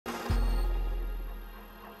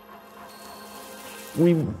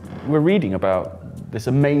We were reading about this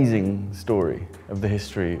amazing story of the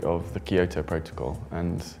history of the Kyoto Protocol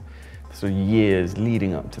and the sort of years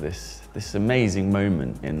leading up to this amazing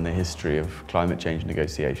moment in the history of climate change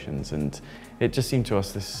negotiations, and it just seemed to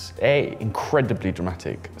us this incredibly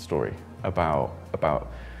dramatic story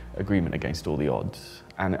about agreement against all the odds,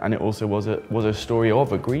 and it also was a story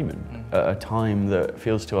of agreement at a time that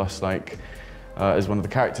feels to us like, as one of the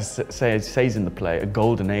characters says in the play, a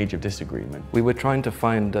golden age of disagreement. We were trying to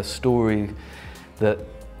find a story that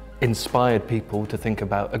inspired people to think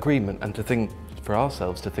about agreement and to think for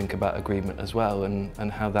ourselves to think about agreement as well,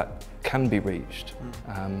 and how that can be reached.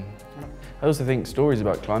 I also think stories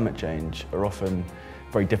about climate change are often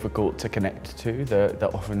very difficult to connect to.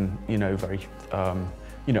 They're often, very,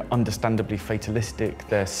 understandably fatalistic.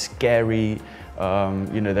 They're scary.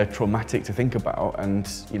 They're traumatic to think about, and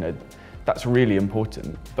that's really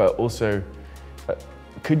important. But also,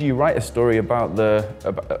 could you write a story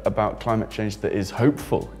about climate change that is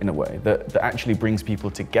hopeful in a way, that actually brings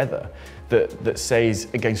people together, that says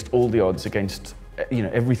against all the odds, against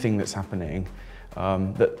everything that's happening,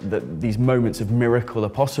 that these moments of miracle are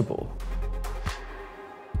possible?